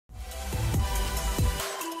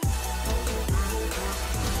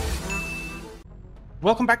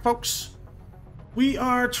Welcome back, folks. We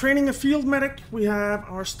are training a field medic. We have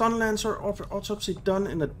our stun lancer autopsy done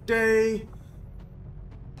in a day.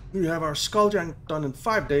 We have our skulljank done in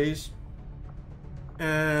 5 days.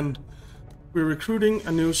 And we're recruiting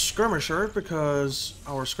a new skirmisher because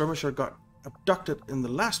our skirmisher got abducted in the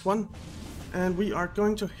last one. And we are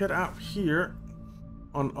going to head out here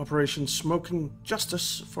on Operation Smoking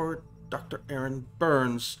Justice for Dr. Aaron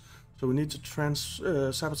Burns. So we need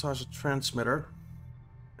to sabotage a transmitter.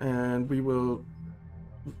 And we will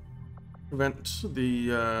prevent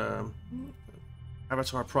the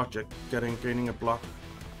Avatar project gaining a block.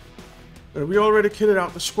 We already kitted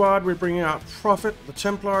out the squad. We're bringing out Prophet, the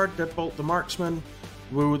Templar, Deadbolt, the Marksman,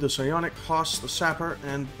 Wu, the Psionic, Hoss, the Sapper,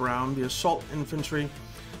 and Brown, the Assault Infantry.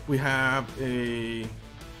 We have a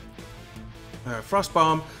Frost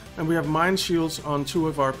Bomb, and we have Mind Shields on 2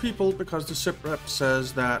 of our people because the SIP rep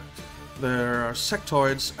says that there are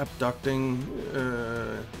sectoids abducting,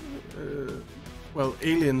 well,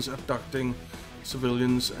 aliens abducting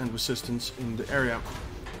civilians and resistance in the area.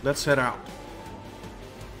 Let's head out.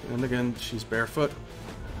 And again, she's barefoot.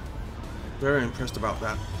 Very impressed about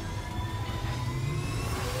that.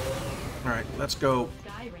 Alright, let's go.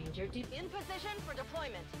 Sky Ranger in position for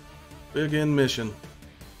deployment. Begin mission.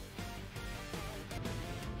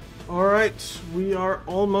 Alright, we are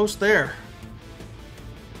almost there.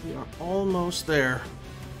 We are almost there.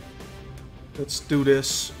 Let's do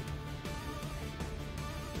this.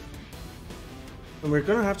 And we're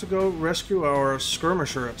gonna have to go rescue our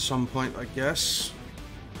skirmisher at some point, I guess.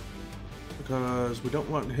 Because we don't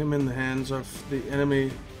want him in the hands of the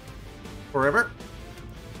enemy forever.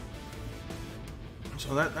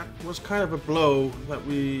 So that was kind of a blow that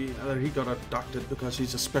he got abducted because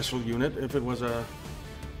he's a special unit. If it was a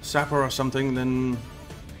sapper or something, then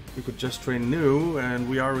we could just train new, and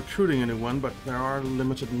we are recruiting a new one, but there are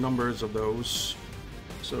limited numbers of those.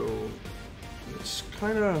 So it's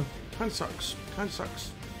kind of sucks.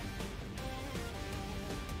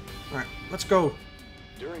 Alright, let's go.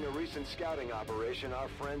 During a recent scouting operation, our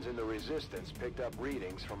friends in the Resistance picked up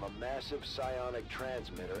readings from a massive psionic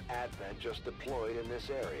transmitter Advent just deployed in this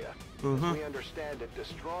area. As we understand it,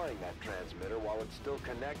 destroying that transmitter while it's still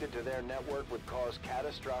connected to their network would cause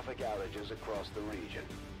catastrophic outages across the region.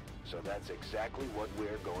 So that's exactly what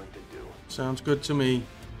we're going to do. Sounds good to me.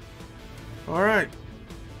 Alright.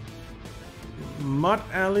 Mud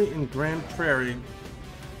Alley in Grand Prairie.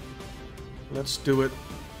 Let's do it.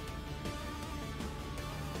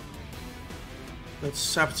 Let's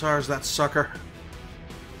sabotage that sucker.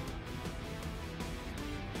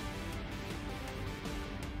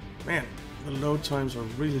 Man, the load times are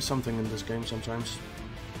really something in this game sometimes.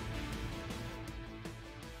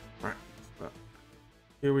 Alright,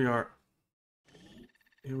 here we are.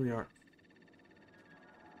 Here we are.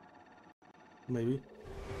 Maybe.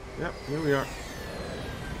 Yep, here we are.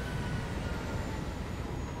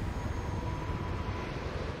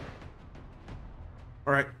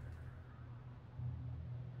 Alright.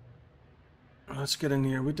 Let's get in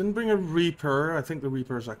here. We didn't bring a Reaper. I think the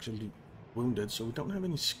Reaper is actually wounded, so we don't have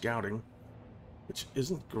any scouting, which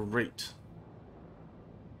isn't great.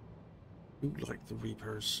 I do like the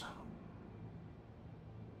Reapers.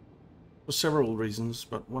 For several reasons,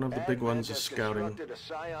 but one of the big ones is scouting. Advent has constructed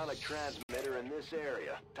a psionic transmitter in this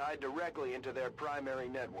area, tied directly into their primary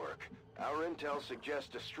network. Our intel suggests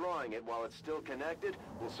destroying it while it's still connected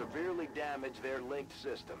will severely damage their linked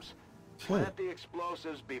systems. Plant the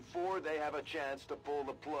explosives before they have a chance to pull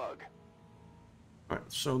the plug. Alright,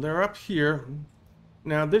 so they're up here.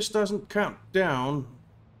 Now this doesn't count down,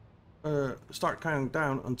 start counting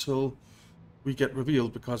down until we get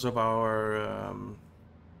revealed because of our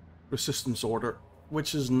resistance order,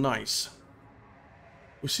 which is nice.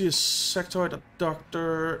 We see a Sectoid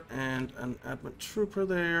Abductor and an Advent Trooper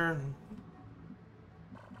there.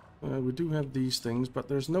 We do have these things, but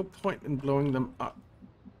there's no point in blowing them up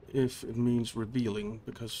if it means revealing,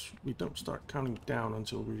 because we don't start counting down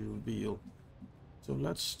until we reveal. So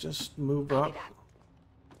let's just move up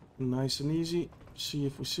nice and easy, see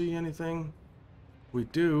if we see anything. We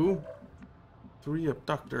do. 3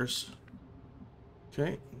 abductors.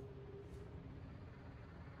 Okay.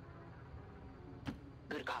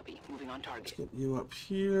 Good copy. Moving on target. Let's get you up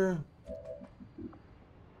here.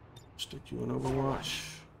 Stick you in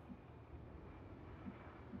Overwatch.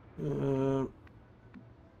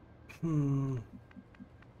 I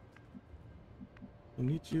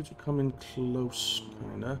need you to come in close,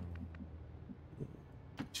 kinda.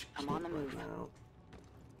 I'm on the move. Now.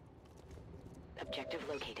 Objective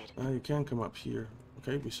located. You can come up here.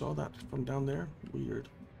 Okay, we saw that from down there. Weird.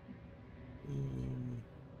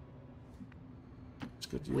 Let's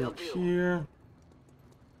get you up here.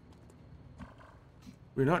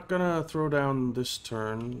 We're not gonna throw down this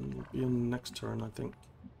turn. It'll be in the next turn, I think.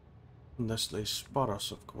 Unless they spot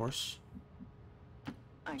us, of course.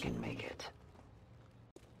 I can make it.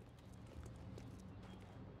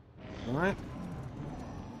 Alright.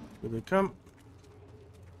 Here they come.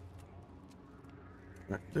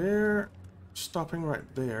 Right there. Stopping right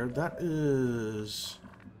there. That is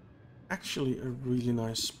actually a really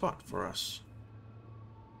nice spot for us.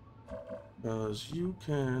 Because you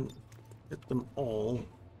can hit them all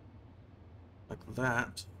like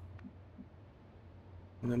that.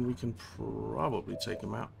 And then we can probably take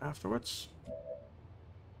them out afterwards.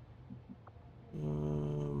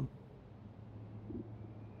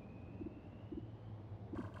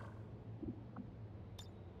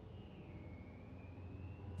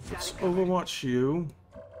 Let's overwatch you.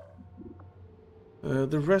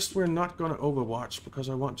 The rest we're not going to overwatch because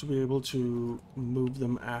I want to be able to move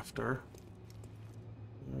them after.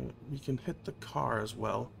 We can hit the car as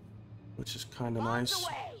well, which is kind of nice.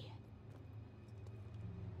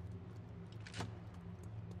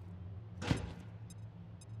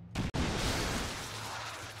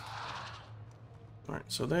 Alright,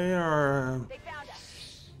 so they are...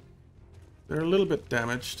 they're a little bit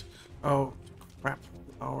damaged. Oh, crap.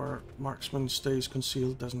 Our marksman stays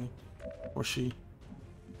concealed, doesn't he? Or she.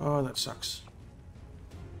 Oh, that sucks.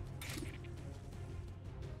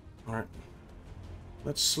 Alright.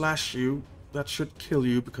 Let's slash you. That should kill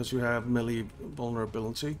you because you have melee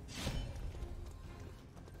vulnerability.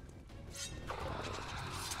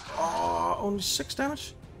 Oh, only 6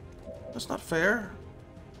 damage? That's not fair.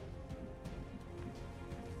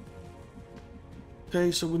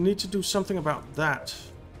 Okay, so we need to do something about that.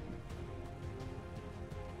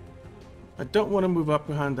 I don't want to move up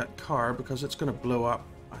behind that car because it's going to blow up,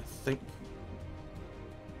 I think.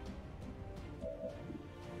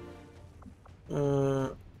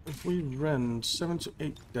 If we rend 7 to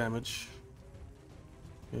 8 damage.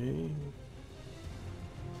 Okay.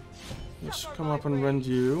 Let's come up and rend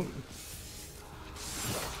you.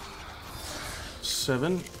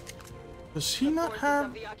 7. Does he not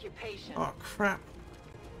have... Oh, crap.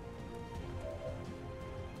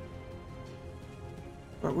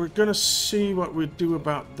 But we're gonna see what we do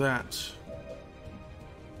about that.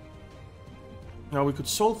 Now we could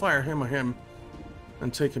soulfire him or him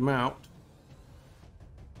and take him out.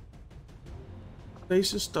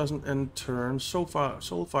 Stasis doesn't end turn.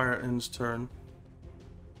 Soulfire ends turn.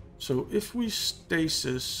 So if we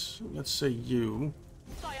stasis, let's say you.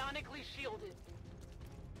 Psionically shielded.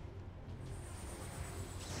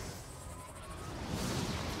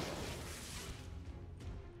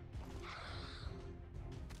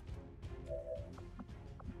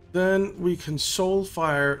 Then we can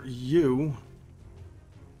soulfire you.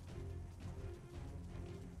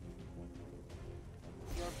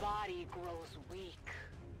 Your body grows weak.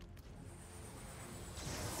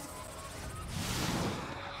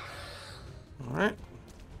 All right.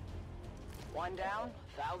 One down,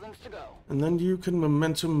 thousands to go. And then you can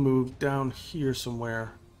momentum move down here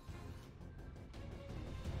somewhere.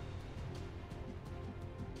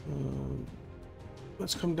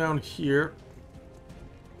 Let's come down here.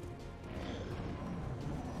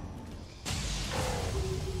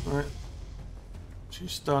 Alright.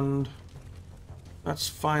 She's stunned. That's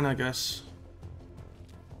fine, I guess.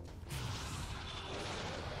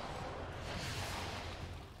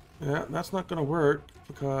 Yeah, that's not gonna work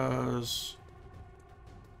because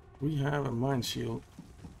we have a mind shield.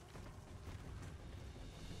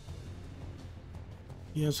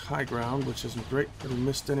 He has high ground, which isn't great, but he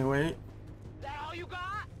missed anyway. That all you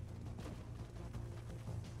got?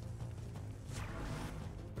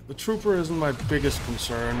 The trooper isn't my biggest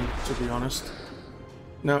concern, to be honest.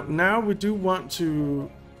 Now we do want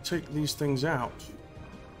to take these things out.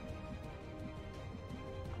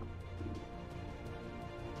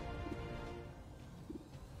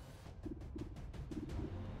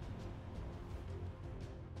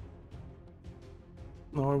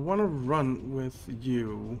 Now I want to run with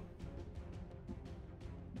you.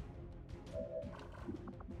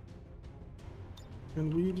 Can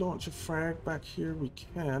we launch a frag back here? We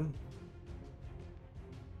can.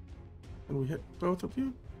 Can we hit both of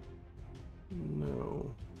you? No.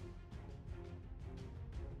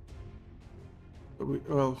 But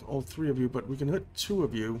well, all 3 of you, but we can hit 2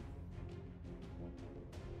 of you.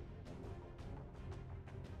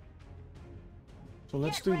 So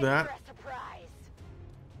let's do that.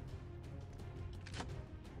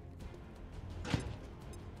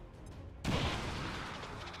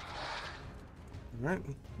 Alright,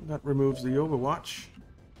 that removes the overwatch.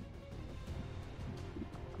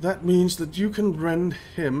 That means that you can rend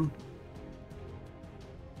him.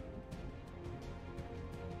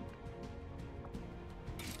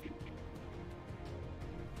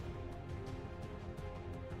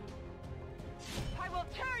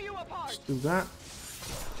 tear you apart. Let's do that.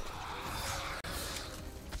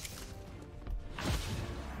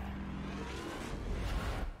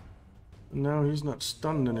 Now he's not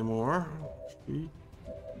stunned anymore.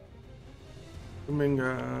 Assuming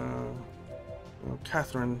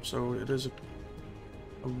Catherine, so it is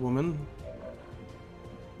a woman.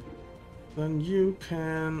 Then you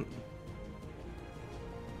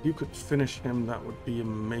could finish him. That would be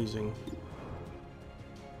amazing. You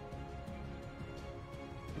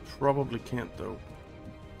probably can't though.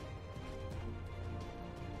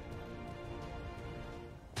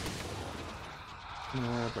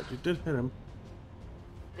 But you did hit him.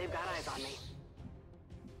 They've got eyes on me.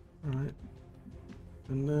 Alright.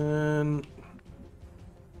 And then...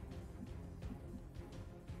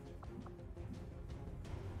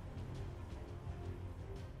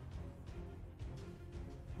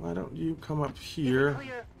 why don't you come up here?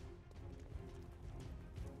 Clear.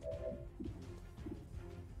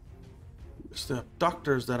 It's the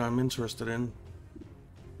abductors that I'm interested in.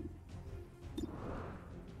 Take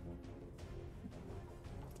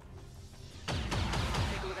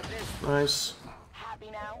a look at this. Nice.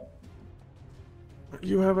 Happy now?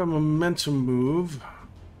 You have a momentum move,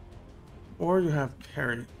 or you have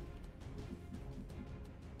parry.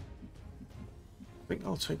 I think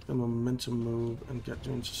I'll take the momentum move and get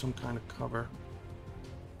you into some kind of cover.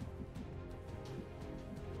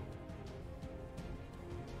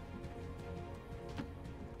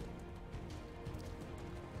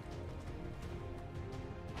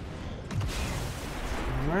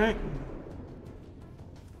 All right.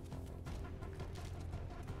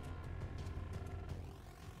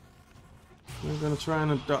 We're gonna try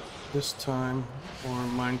and abduct this time, or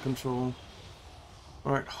mind control.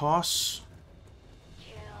 All right, Hoss.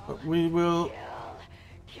 But we will...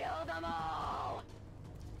 Kill them all.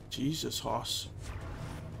 Jesus, Hoss.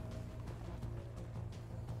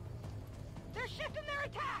 They're shifting their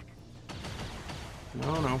attack.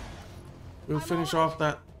 No. We'll finish off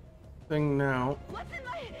that thing now. What's in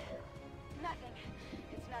my... Nothing.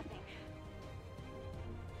 It's nothing.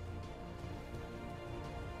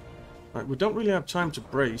 Right, we don't really have time to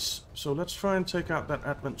brace, so let's try and take out that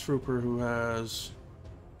Advent Trooper who has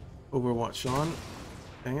Overwatch on.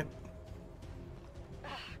 Dang it.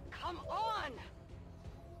 Come on.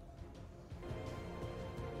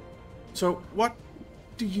 So, what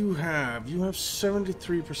do you have? You have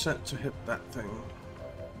 73% to hit that thing.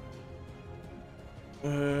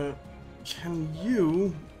 Can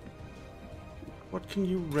you... what can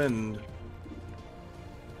you rend?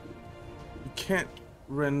 You can't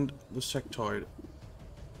rend the Sectoid.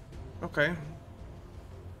 Okay.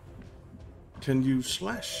 Can you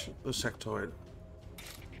slash the Sectoid?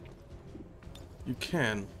 You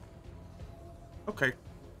can. Okay.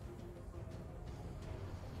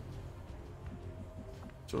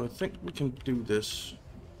 So I think we can do this.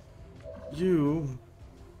 You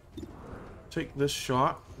take this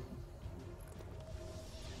shot.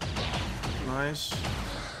 Nice.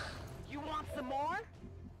 You want some more?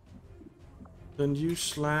 Then you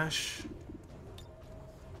slash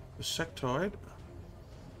the Sectoid.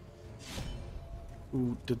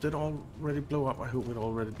 Ooh, did it already blow up? I hope it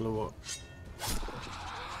already blew up.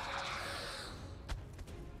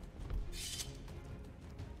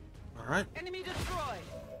 Alright. Enemy destroyed.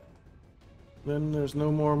 Then there's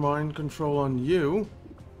no more mind control on you.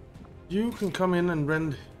 You can come in and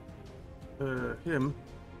rend him.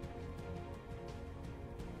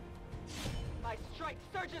 My strike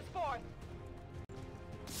surges forth.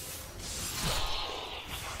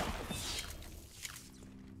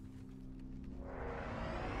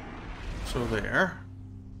 So there.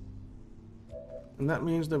 And that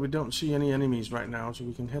means that we don't see any enemies right now, so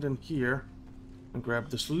we can head in here and grab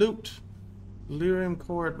this loot. Lyrium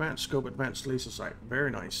Core, Advanced Scope, Advanced Laser Sight.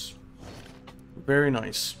 Very nice. Very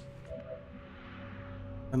nice.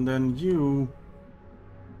 And then you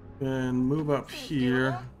can move up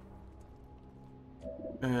here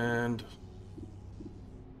and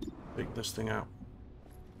take this thing out.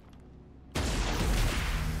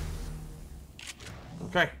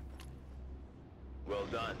 Okay. Well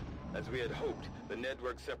done. As we had hoped, the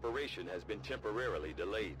network separation has been temporarily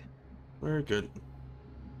delayed. Very good.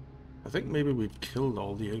 I think maybe we've killed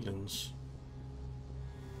all the aliens.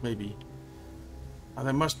 Maybe. And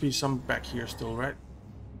there must be some back here still, right?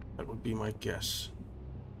 That would be my guess.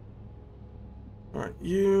 Alright,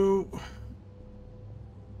 you...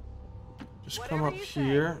 just come up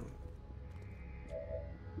here.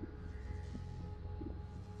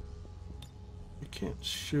 You can't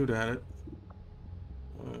shoot at it.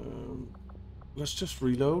 Let's just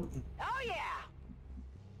reload. Oh yeah.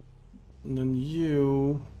 And then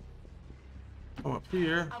you... Come up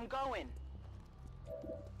here. I'm going.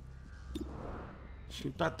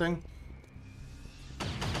 Shoot that thing.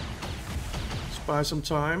 Let's buy some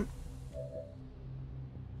time.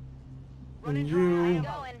 And you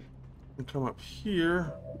can come up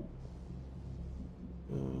here.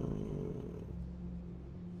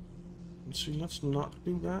 Let's see, let's not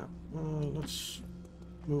do that. Let's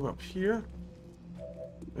move up here.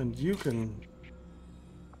 And you can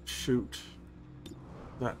shoot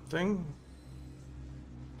that thing.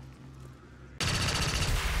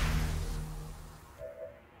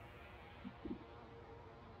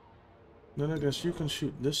 Then I guess you can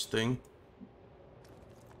shoot this thing.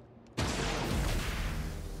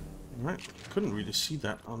 Alright, couldn't really see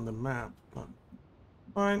that on the map, but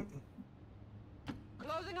fine.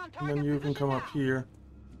 Closing on And target then you can come now. up here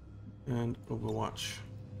and overwatch.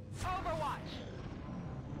 Overwatch.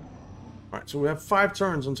 Alright, so we have 5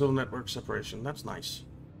 turns until network separation. That's nice.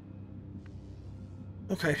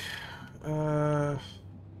 Okay.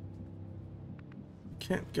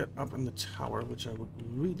 Can't get up in the tower, which I would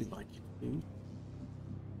really like you to do.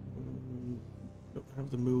 Don't have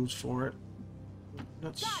the moves for it.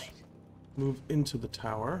 Let's move into the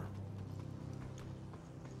tower.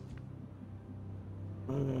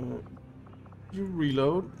 You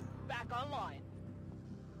reload. Back online.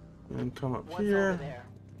 And come up What's here. over there?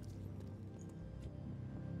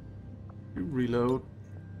 You reload.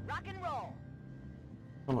 Rock and roll.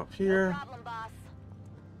 Come up No here. problem, boss.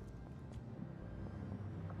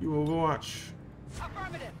 You overwatch.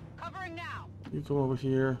 Affirmative. Covering now. You come over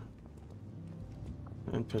here.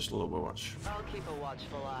 And pistol overwatch. I'll keep a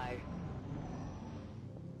watchful eye.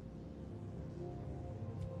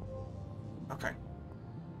 Okay.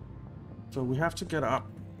 So we have to get up.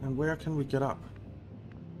 And where can we get up?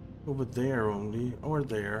 Over there only. Or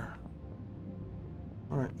there.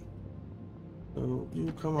 Alright. So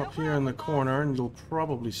you come up here in the corner and you'll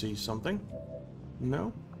probably see something.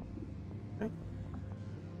 No? Okay.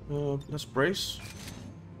 Let's brace.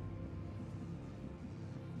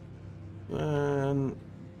 Then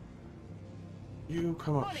you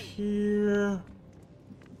come up here.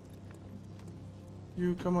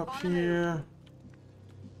 You come up here.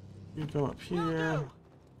 You come up here.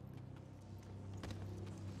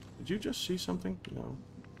 Did you just see something? No.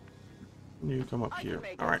 You come up here.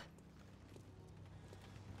 Alright.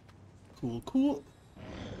 Cool, cool.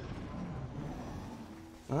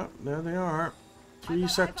 Oh, there they are. 3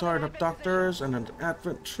 sectoid abductors and an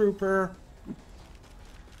advent trooper.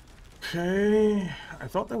 Okay. I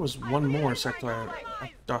thought there was one more sectoid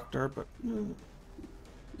abductor, but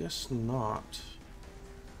guess not.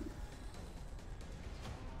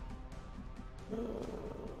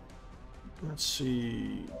 Let's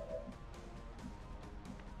see.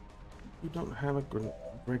 We don't have a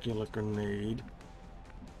regular grenade.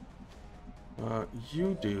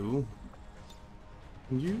 You do.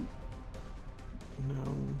 You?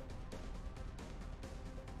 No.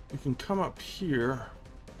 You can come up here.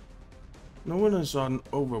 No one is on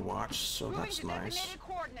Overwatch, so that's nice.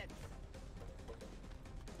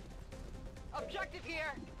 Objective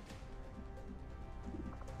here.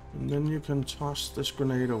 And then you can toss this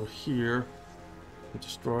grenade over here and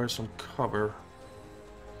destroy some cover.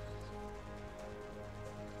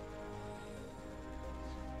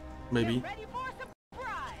 Maybe. Get ready for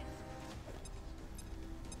surprise.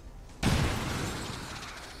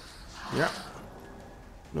 Yeah.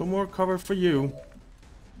 No more cover for you.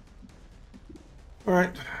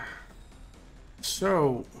 Alright.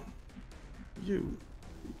 So, you.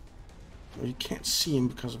 Well, you can't see him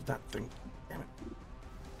because of that thing. Damn it.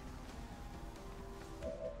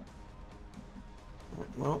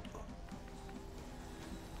 Alright, well.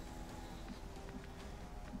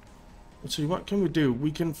 Let's see, what can we do?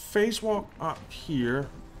 We can phase walk up here.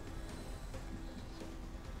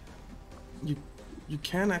 You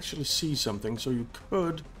can actually see something, so you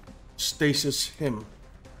could stasis him.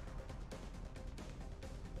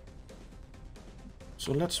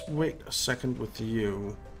 So let's wait a second with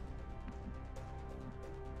you.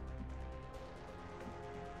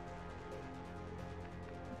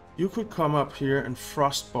 You could come up here and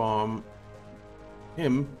frost bomb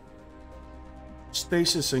him,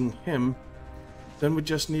 stasising him, then we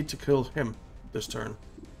just need to kill him this turn.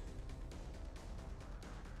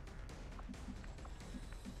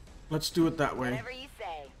 Let's do it that way. Whatever you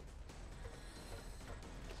say.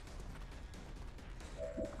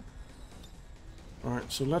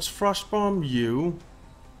 Alright, so let's frost bomb you.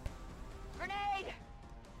 Grenade.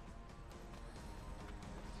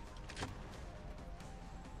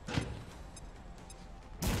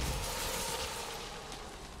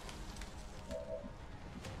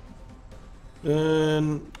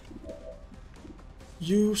 Then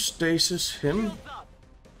You stasis him. Shields up.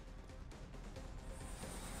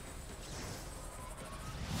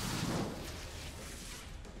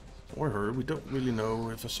 Or her. We don't really know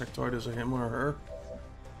if a sectoid is a him or a her.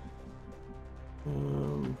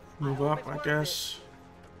 Move up, I guess.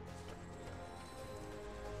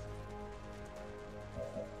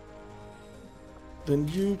 Then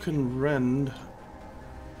you can rend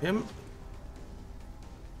him.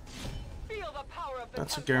 Feel the power of the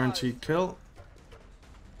That's a Templars. guaranteed kill.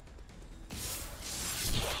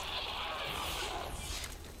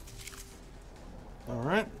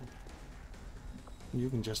 Alright. You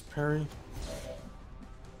can just parry.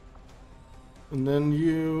 And then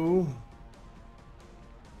you...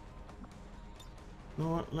 You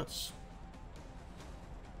know what, let's...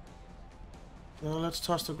 No, let's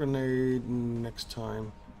toss the grenade next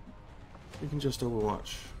time. You can just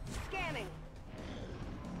overwatch. Scanning.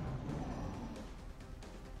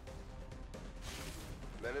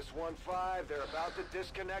 Menace 1-5, they're about to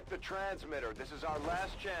disconnect the transmitter. This is our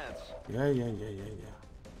last chance. Yeah.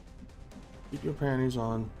 Keep your panties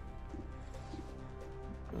on.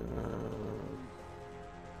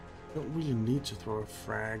 Don't really need to throw a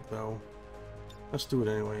frag though. Let's do it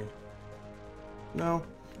anyway. No,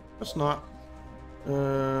 let's not.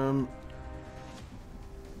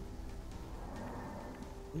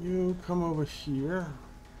 You come over here.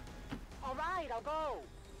 All right, I'll go.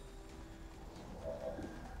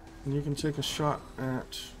 And you can take a shot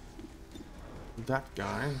at that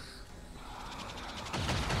guy.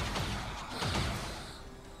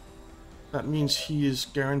 That means he is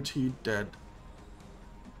guaranteed dead.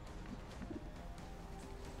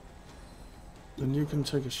 Then you can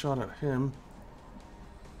take a shot at him.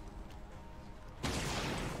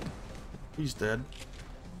 He's dead.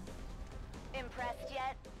 Impressed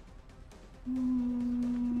yet? A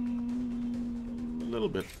little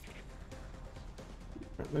bit.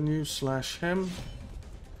 Right, then you slash him.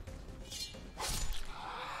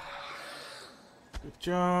 Good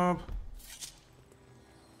job.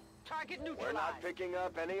 Target We're neutralized. not picking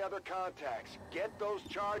up any other contacts. Get those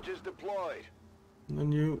charges deployed. And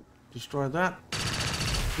then you destroy that.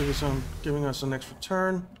 Giving us an extra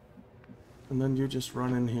turn. And then you just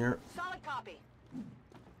run in here. Solid copy.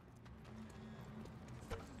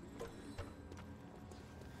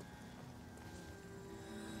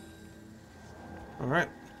 Alright.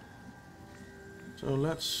 So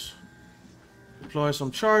let's deploy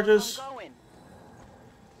some charges. I'm going.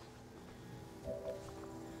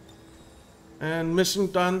 And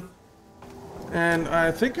mission done. And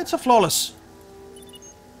I think it's a flawless.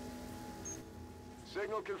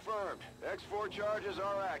 Signal confirmed. X4 charges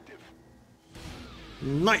are active.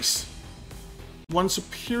 Nice. One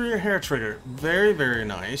superior hair trigger. Very, very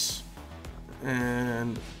nice.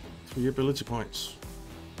 And 3 ability points.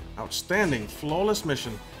 Outstanding. Flawless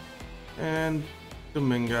mission. And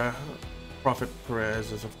Dominga. Prophet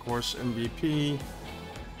Perez is of course MVP.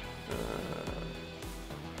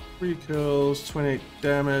 3 kills, 28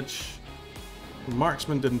 damage.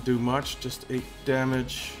 Marksman didn't do much, just 8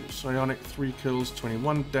 damage. Psionic 3 kills,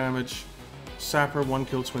 21 damage. Sapper 1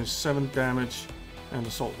 kill, 27 damage. And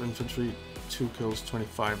Assault Infantry 2 kills,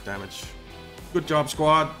 25 damage. Good job,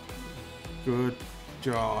 squad. Good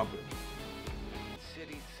job.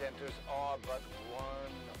 City centers are but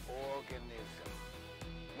one organism.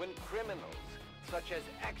 When criminals, such as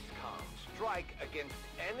XCOM, strike against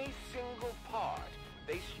any single part,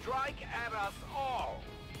 they strike at us all.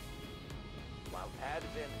 While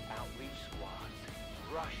Advent outreach squads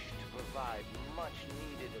rush to provide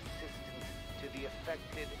much-needed assistance to the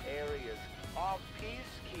affected areas, our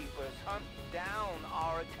peacekeepers hunt down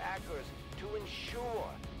our attackers to ensure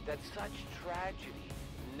that such tragedy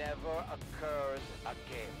never occurs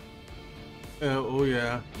again. Oh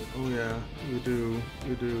yeah, you do.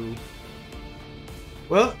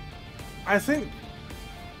 Well, I think,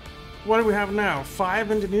 what do we have now?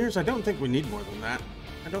 5 engineers? I don't think we need more than that.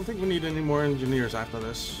 I don't think we need any more engineers after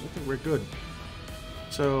this. I think we're good.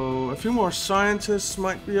 So, a few more scientists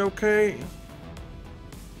might be okay.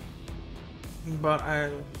 But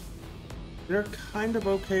they're kind of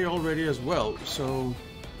okay already as well. So,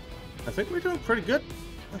 I think we're doing pretty good.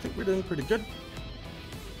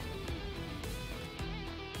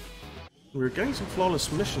 We're getting some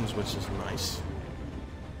flawless missions, which is nice.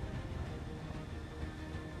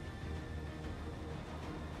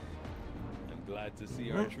 Glad to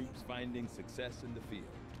see our troops finding success in the field.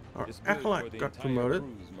 Our It's good acolyte for the got entire promoted.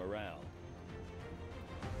 crew's morale.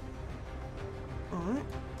 Alright.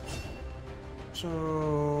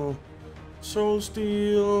 So, Soul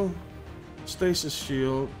Steel. Stasis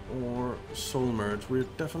shield or soul merge. We're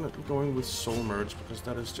definitely going with soul merge because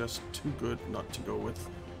that is just too good not to go with.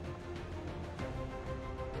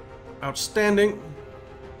 Outstanding.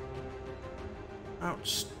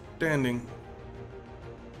 Outstanding.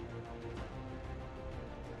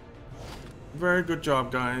 Very good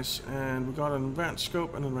job, guys. And we got an advanced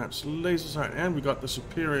scope and an advanced laser sight, and we got the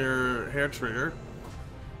superior hair trigger.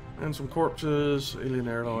 And some corpses, alien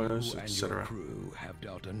alloys, etc. Your crew have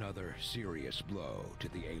dealt another serious blow to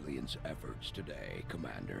the aliens' efforts today,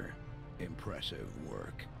 Commander. Impressive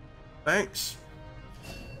work. Thanks.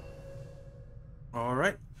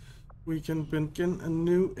 Alright. We can begin a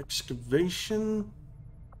new excavation,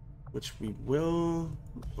 which we will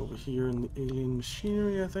over here in the alien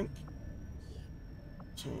machinery, I think.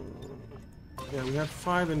 So, yeah, we have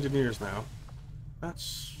 5 engineers now. I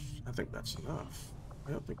think that's enough.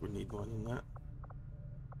 I don't think we need more than that.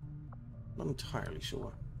 Not entirely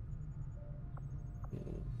sure.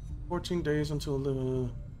 14 days until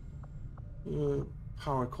the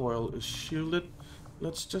power coil is shielded.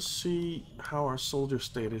 Let's just see how our soldier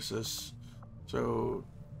status is. So,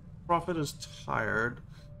 Prophet is tired.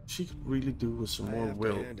 She could really do with some more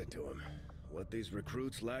will. Hand it to him. What these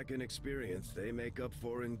recruits lack in experience, they make up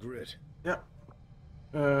for in grit. Yeah.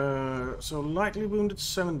 So lightly wounded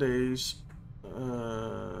 7 days.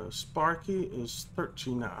 Sparky is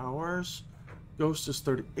 13 hours. Ghost is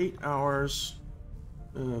 38 hours.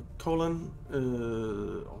 Colon,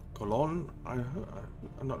 I'm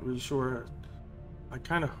not really sure. I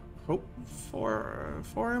kind of hope for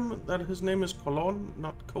him that his name is Colon,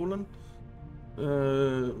 not Colon.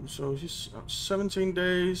 So he's out 17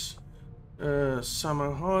 days.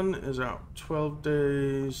 Samahan is out 12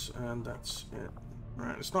 days, and that's it.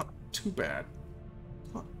 Right, it's not too bad.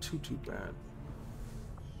 It's not too bad.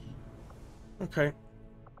 Okay.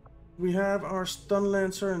 We have our Stun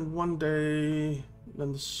Lancer in 1 day,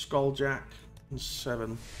 then the Skulljack in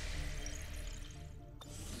 7.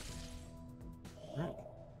 Right.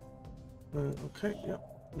 Okay, yep.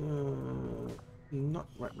 Not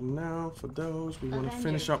right now for those. We want to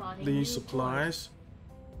finish up these supplies.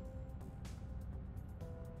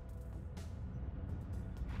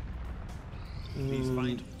 These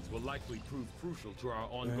findings will likely prove crucial to our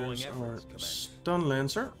ongoing efforts, Commander. Stun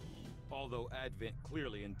Lancer. Although Advent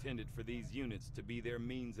clearly intended for these units to be their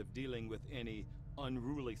means of dealing with any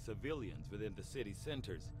unruly civilians within the city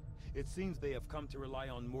centers, it seems they have come to rely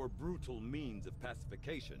on more brutal means of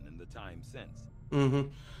pacification in the time since.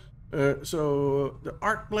 So the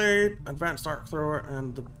Arc Blade, Advanced Arc Thrower,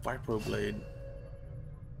 and the Vibro Blade.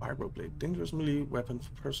 Vibro Blade, dangerous melee weapon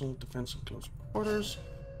for personal defense in close quarters.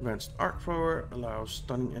 Advanced Arc Thrower allows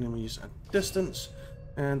stunning enemies at distance,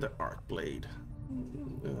 and the Arc Blade.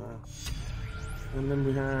 And then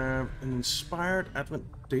we have an inspired Advent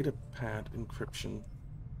datapad encryption.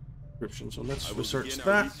 So let's research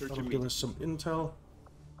that. That'll give us some intel.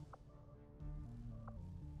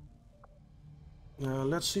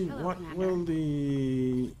 Let's see. Hello, what Commander.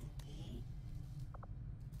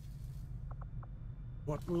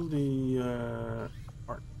 will the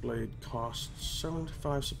Arc Blade cost?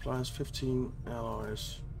 75 supplies, 15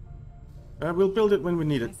 alloys. We'll build it when we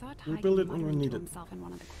need it. We'll build it when we need it. Himself in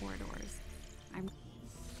one of the corridors.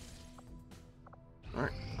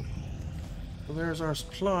 Alright. So there's our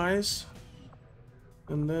supplies.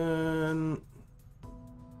 And then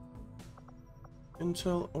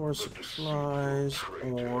intel or supplies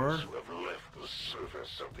or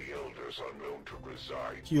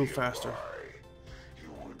heal faster.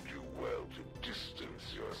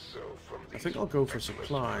 I think I'll go for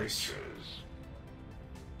supplies.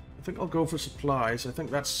 I think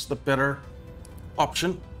that's the better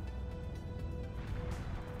option.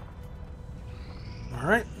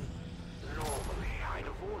 Alright. Normally, I'd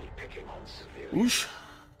avoid picking on civilians. Oosh.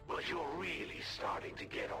 But you're really starting to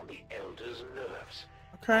get on the Elders' nerves.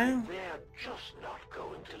 Okay. They're just not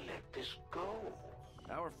going to let this go.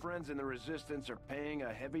 Our friends in the Resistance are paying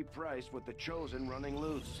a heavy price with the Chosen running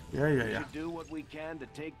loose. Yeah. We should do what we can to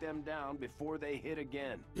take them down before they hit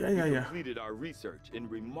again. We completed our research in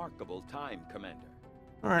remarkable time, Commander.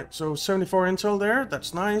 Alright, so 74 intel there.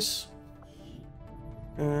 That's nice.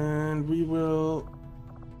 And we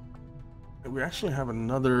actually have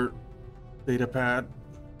another datapad,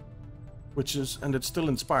 which is, and it's still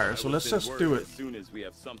inspired. So let's just do it. As soon as we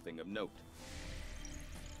have something of note.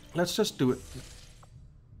 Let's just do it.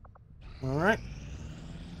 Alright.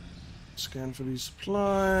 Scan for these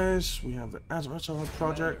supplies. We have the Avatar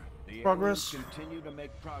project. The Progress. aliens continue to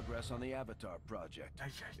make progress on the Avatar project.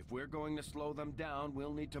 If we're going to slow them down,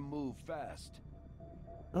 we'll need to move fast.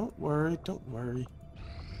 Don't worry, don't worry.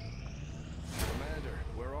 Commander,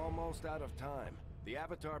 we're almost out of time. The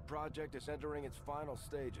Avatar project is entering its final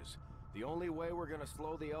stages. The only way we're gonna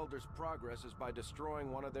slow the Elders' progress is by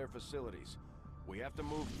destroying one of their facilities. We have to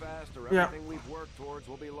move fast or everything we've worked towards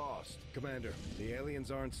will be lost. Commander, the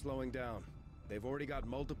aliens aren't slowing down. They've already got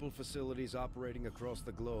multiple facilities operating across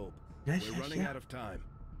the globe. We're running out of time.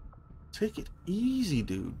 Take it easy,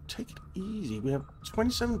 dude. Take it easy. We have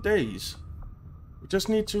 27 days. We just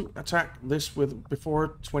need to attack this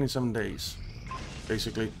before 27 days,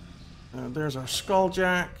 basically. There's our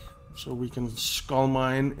skulljack, so we can skull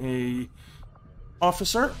mine a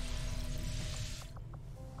officer.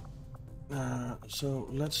 So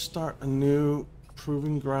let's start a new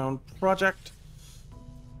proving ground project.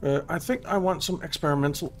 I think I want some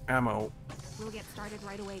experimental ammo. We'll get started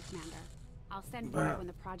right away, Commander. I'll send word when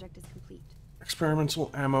the project is complete.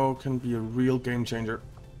 Experimental ammo can be a real game changer.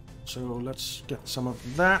 So let's get some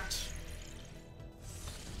of that.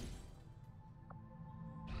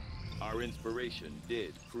 Our inspiration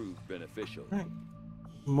did prove beneficial. Right.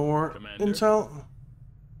 More Commander. intel.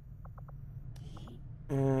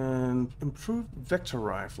 And improved vector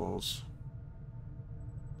rifles.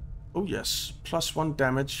 Oh yes, +1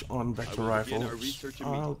 damage on vector rifles.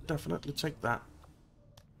 I'll definitely take that.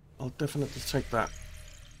 I'll definitely take that.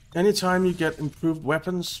 Anytime you get improved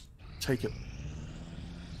weapons, take it.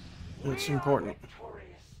 It's important.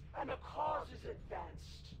 And the cause is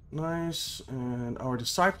advanced. Nice. And our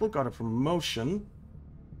disciple got a promotion.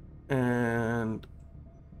 And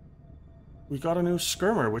we got a new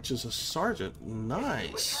skirmer, which is a sergeant.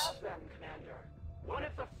 Nice. We have them, Commander. One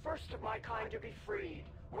of the first of my kind to be freed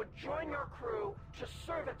would join your crew to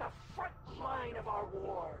serve at the front line of our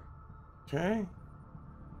war. Okay.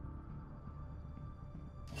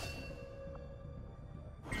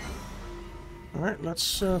 Alright,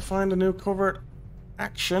 let's find a new covert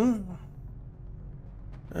action.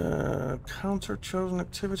 Counter chosen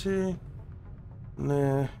activity.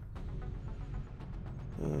 Nah.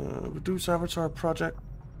 Reduce avatar project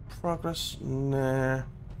progress. Nah.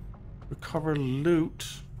 Recover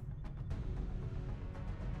loot.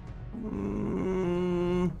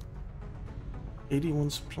 81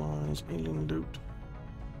 supplies. Alien loot.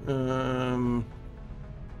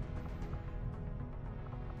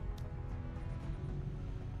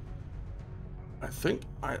 I think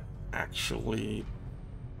I actually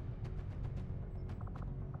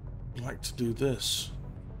like to do this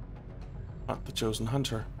at the Chosen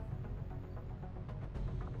Hunter.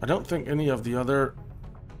 I don't think any of the other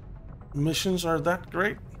missions are that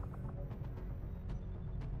great.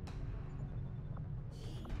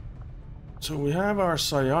 So we have our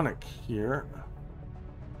psionic here.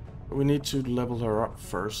 But we need to level her up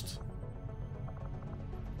first.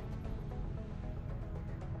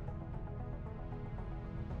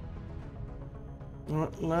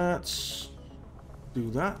 Let's do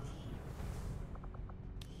that.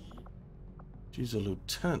 She's a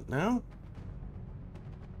lieutenant now,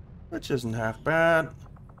 which isn't half bad.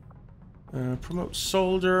 Promote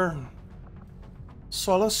soldier.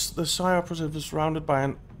 Solace, the psi operative is surrounded by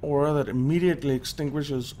an aura that immediately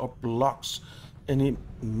extinguishes or blocks any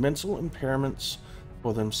mental impairments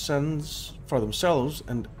for themselves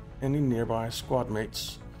and any nearby squad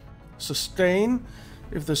mates. Sustain.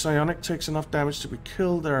 If the psionic takes enough damage to be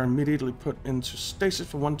killed, they are immediately put into stasis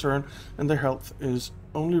for 1 turn, and their health is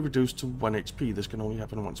only reduced to 1 HP. This can only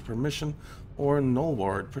happen once per mission. Or Null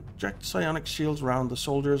Ward. Project psionic shields around the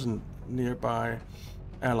soldiers and nearby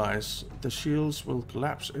allies. The shields will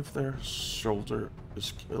collapse if their soldier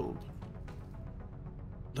is killed.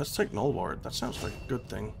 Let's take Null Ward. That sounds like a good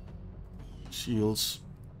thing. Shields.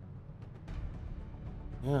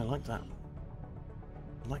 Yeah, I like that.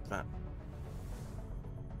 I like that.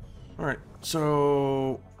 Alright,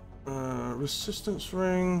 so resistance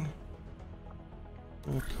ring,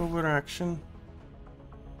 covert action.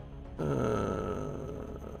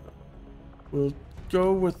 We'll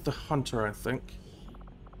go with the hunter, I think.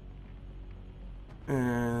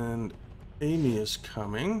 And Amy is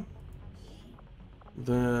coming.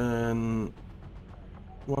 Then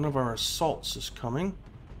one of our assaults is coming.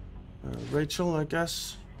 Rachel, I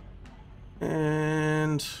guess.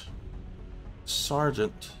 And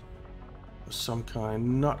sergeant. Some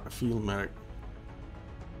kind, not a field medic.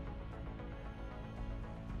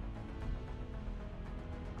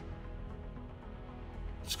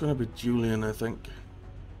 It's gonna be Julian, I think.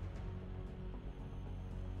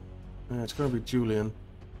 Yeah, it's gonna be Julian,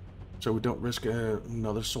 so we don't risk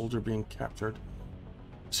another soldier being captured.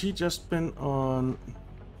 Has he just been on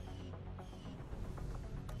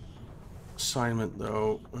assignment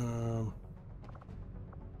though?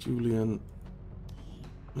 Julian.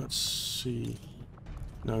 Let's see.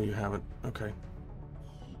 No, you haven't. Okay.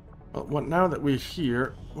 Well, what now that we're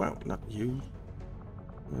here... Well, not you.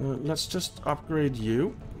 Let's just upgrade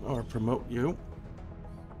you. Or promote you.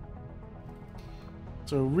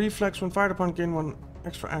 So, reflex when fired upon, gain 1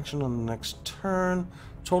 extra action on the next turn.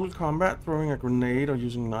 Total combat, throwing a grenade or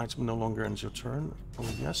using an item no longer ends your turn. Oh,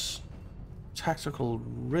 yes. Tactical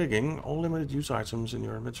rigging. All limited use items in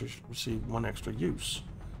your inventory receive 1 extra use.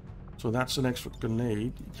 So that's an extra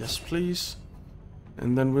grenade. Yes, please.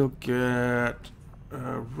 And then we'll get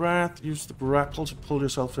Wrath. Use the grapple to pull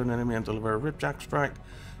yourself to an enemy and deliver a ripjack strike.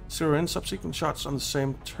 Zero in. Subsequent shots on the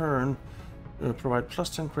same turn provide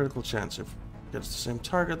 +10 critical chance. If it gets the same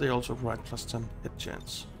target, they also provide +10 hit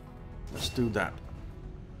chance. Let's do that.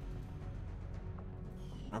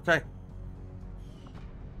 Okay.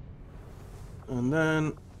 And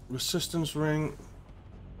then resistance ring.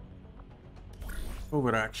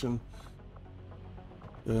 Forward action.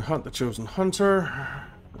 Hunt the chosen hunter.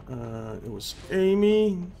 It was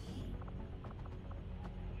Amy.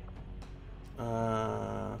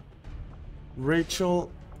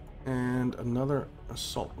 Rachel. And another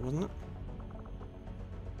assault, wasn't it?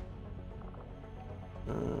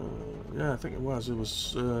 Yeah, I think it was. It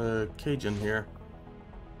was Cajun here.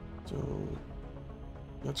 So,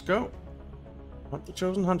 let's go. Hunt the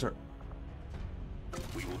chosen hunter.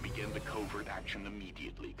 We will begin the covert action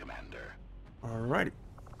immediately, Commander. Alrighty.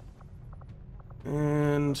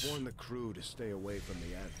 And... warn the crew to stay away from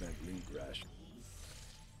the Advent lead ration.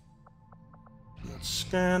 Let's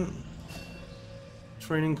scan.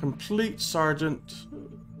 Training complete. Sergeant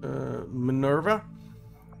Minerva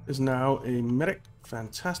is now a medic.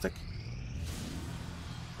 Fantastic.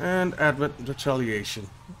 And Advent retaliation.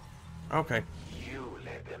 Okay. You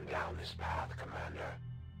led them down this path, Commander.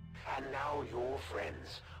 And now your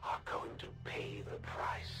friends are going to pay the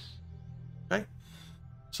price. Okay.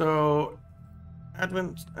 So,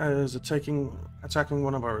 Advent is attacking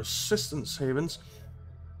one of our assistance havens.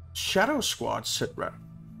 Shadow Squad sitrep.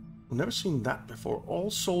 I've never seen that before.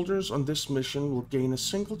 All soldiers on this mission will gain a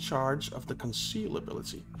single charge of the conceal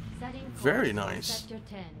ability. Very nice. Sector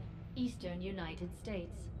 10, Eastern United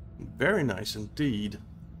States. Very nice indeed.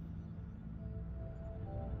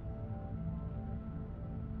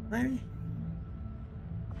 Ready?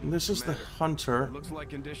 And this is the hunter. Looks like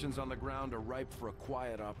conditions on the ground are ripe for a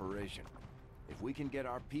quiet operation. If we can get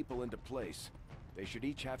our people into place, they should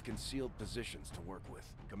each have concealed positions to work with.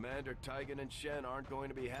 Commander Tygan and Shen aren't going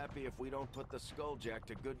to be happy if we don't put the Skulljack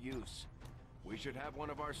to good use. We should have one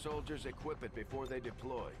of our soldiers equip it before they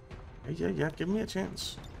deploy. Yeah, give me a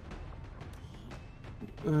chance.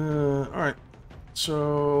 Alright.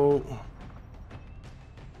 So...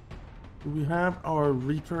 do we have our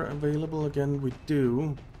Reaper available again? We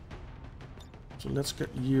do. So let's get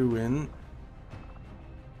you in.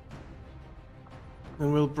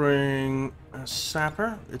 Then we'll bring a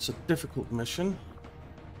Sapper. It's a difficult mission.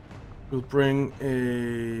 We'll bring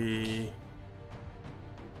a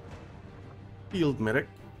Field Medic.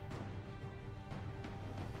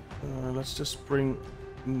 Let's just bring...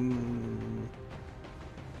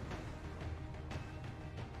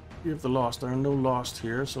 we have the Lost. There are no Lost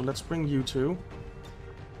here, so let's bring you two.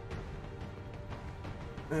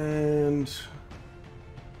 And...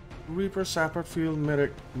 Reaper, Sapper, Field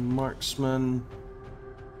Medic, Marksman...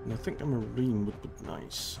 and I think a Marine would be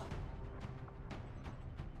nice.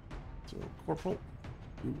 So, Corporal,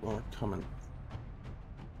 you are coming.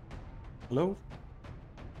 Hello?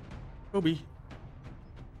 Kobe.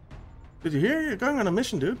 Did you hear? You're going on a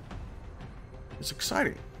mission, dude. It's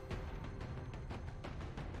exciting.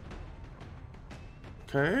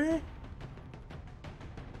 Okay.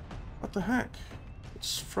 What the heck?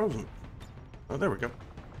 It's frozen. Oh, there we go.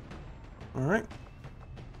 Alright.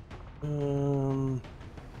 So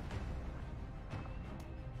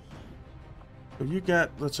you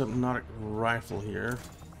get, that's a hypnotic rifle here.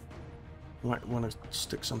 Might want to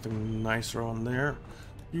stick something nicer on there.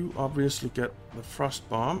 You obviously get the frost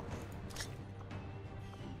bomb.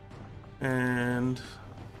 And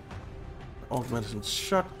augmented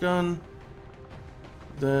shotgun.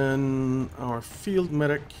 Then our field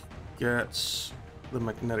medic gets the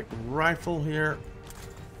magnetic rifle here.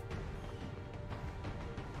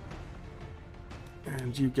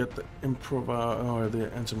 And you get the or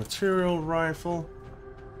the anti-material rifle.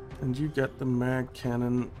 And you get the mag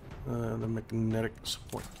cannon, the magnetic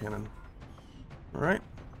support cannon. Alright.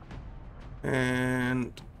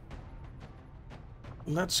 And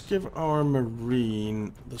let's give our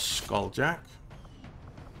Marine the Skulljack,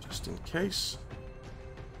 just in case.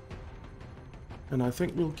 And I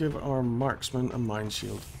think we'll give our Marksman a Mind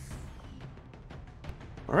Shield.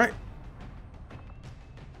 Alright.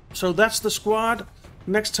 So that's the squad.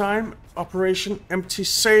 Next time, Operation Empty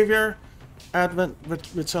Savior, Advent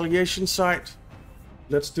Retaliation Site.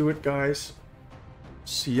 Let's do it, guys.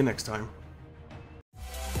 See you next time.